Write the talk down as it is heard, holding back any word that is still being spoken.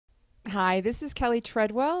Hi, this is Kelly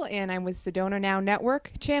Treadwell, and I'm with Sedona Now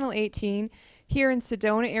Network, Channel 18, here in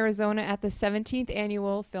Sedona, Arizona at the 17th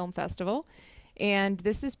Annual Film Festival. And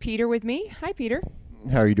this is Peter with me. Hi, Peter.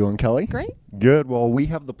 How are you doing, Kelly? Great. Good. Well, we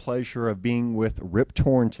have the pleasure of being with Rio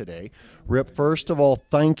Torn today. Rip, first of all,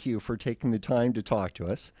 thank you for taking the time to talk to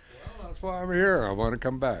us. Well, that's why I'm here. I want to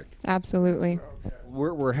come back. Absolutely.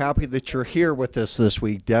 We're happy that you're here with us this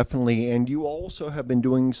week, definitely. And you also have been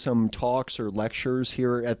doing some talks or lectures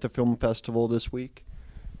here at the film festival this week?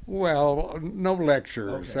 Well, no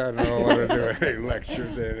lectures. Okay. I don't want to do any lecture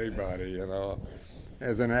to anybody, you know.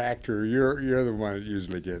 As an actor, you're the one that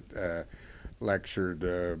usually get lectured.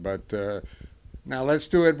 But now let's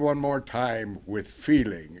do it one more time with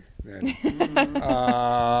feeling. And,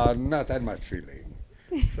 not that much feeling.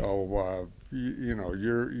 So you know,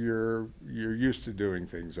 you're used to doing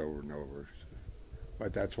things over and over.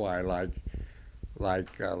 But that's why I like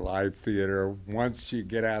live theater. Once you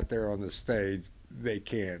get out there on the stage, they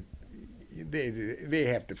can't. They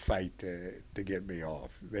have to fight to get me off.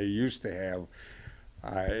 They used to have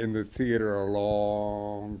in the theater a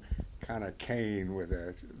long kind of cane with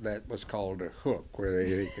that was called a hook, where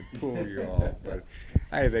they could pull you off. But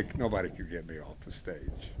I think nobody could get me off the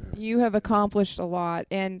stage. You have accomplished a lot,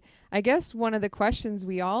 and I guess one of the questions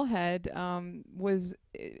we all had was,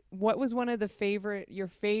 what was one of your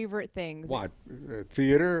favorite things? What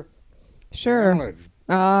theater? Sure. You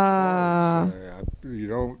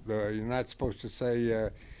don't. You're not supposed to say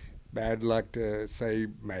bad luck to say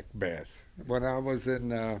Macbeth. When I was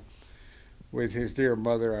in with his dear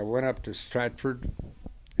mother, I went up to Stratford,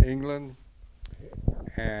 England,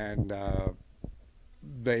 and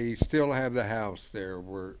they still have the house there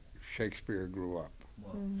where Shakespeare grew up.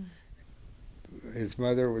 Wow. His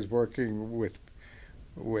mother was working with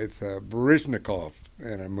Baryshnikov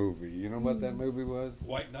in a movie. You know what that movie was?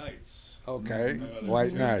 White Knights. Okay,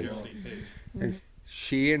 White Knights. And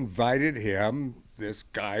she invited him, this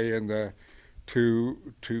guy, to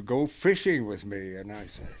go fishing with me, and I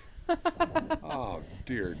said, "Oh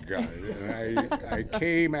dear God!" And I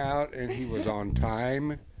came out, and he was on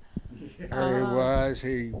time. There he was.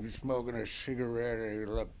 He was smoking a cigarette, and he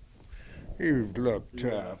looked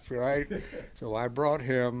tough, right? So I brought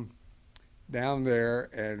him down there,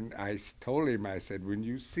 and I told him, I said, when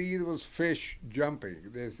you see those fish jumping,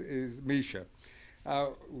 this is Misha,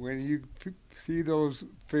 when you see those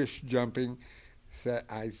fish jumping,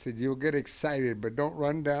 I said, you'll get excited, but don't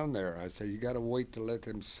run down there. I said, you got to wait to let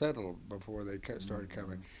them settle before they started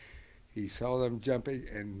coming. He saw them jumping,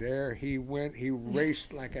 and there he went. He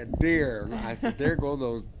raced like a deer. I said, there go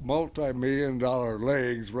those multi-million-dollar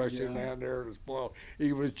legs rushing down there to spoil.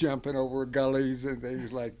 He was jumping over gullies and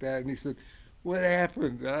things like that. And he said, what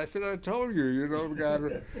happened? And I said, I told you, you know, got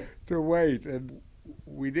to wait. And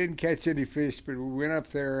we didn't catch any fish, but we went up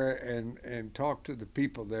there and talked to the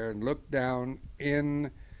people there and looked down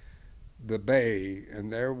in the bay,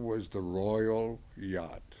 and there was the Royal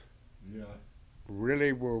Yacht. Yeah.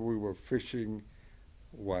 Really, where we were fishing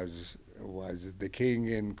was the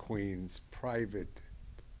King and Queen's private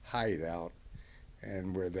hideout,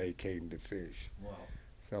 and where they came to fish. Wow.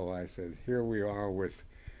 So I said, here we are with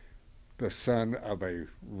the son of a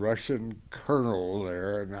Russian colonel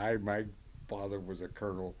there, and my father was a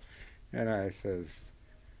colonel, and I says,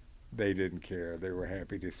 they didn't care. They were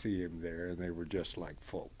happy to see him there, and they were just like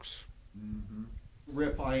folks. Mm-hmm.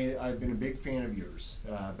 Rip, I've been a big fan of yours,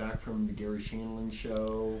 back from the Gary Shandling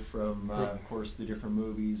show, from, of course, the different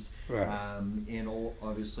movies, Right. And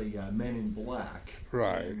obviously Men in Black.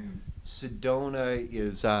 Right. And Sedona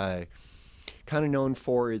is kind of known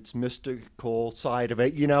for its mystical side of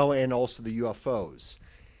it, you know, and also the UFOs.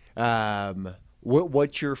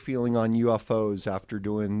 What's your feeling on UFOs after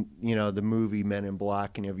doing, you know, the movie Men in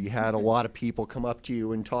Black? And have you had a lot of people come up to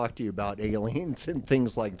you and talk to you about aliens and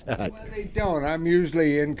things like that? Well, they don't. I'm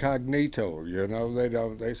usually incognito, you know. They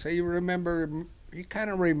don't. They say, you remember, you kind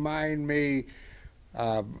of remind me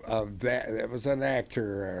of that. There was an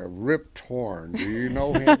actor, Rio Torn. Do you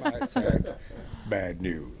know him? I said, bad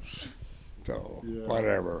news. So,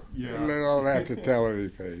 whatever. Yeah. They don't have to tell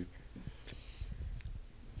anything.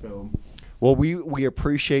 So, well, we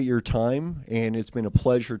appreciate your time, and it's been a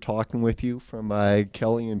pleasure talking with you from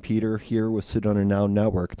Kelly and Peter here with Sedona Now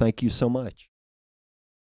Network. Thank you so much.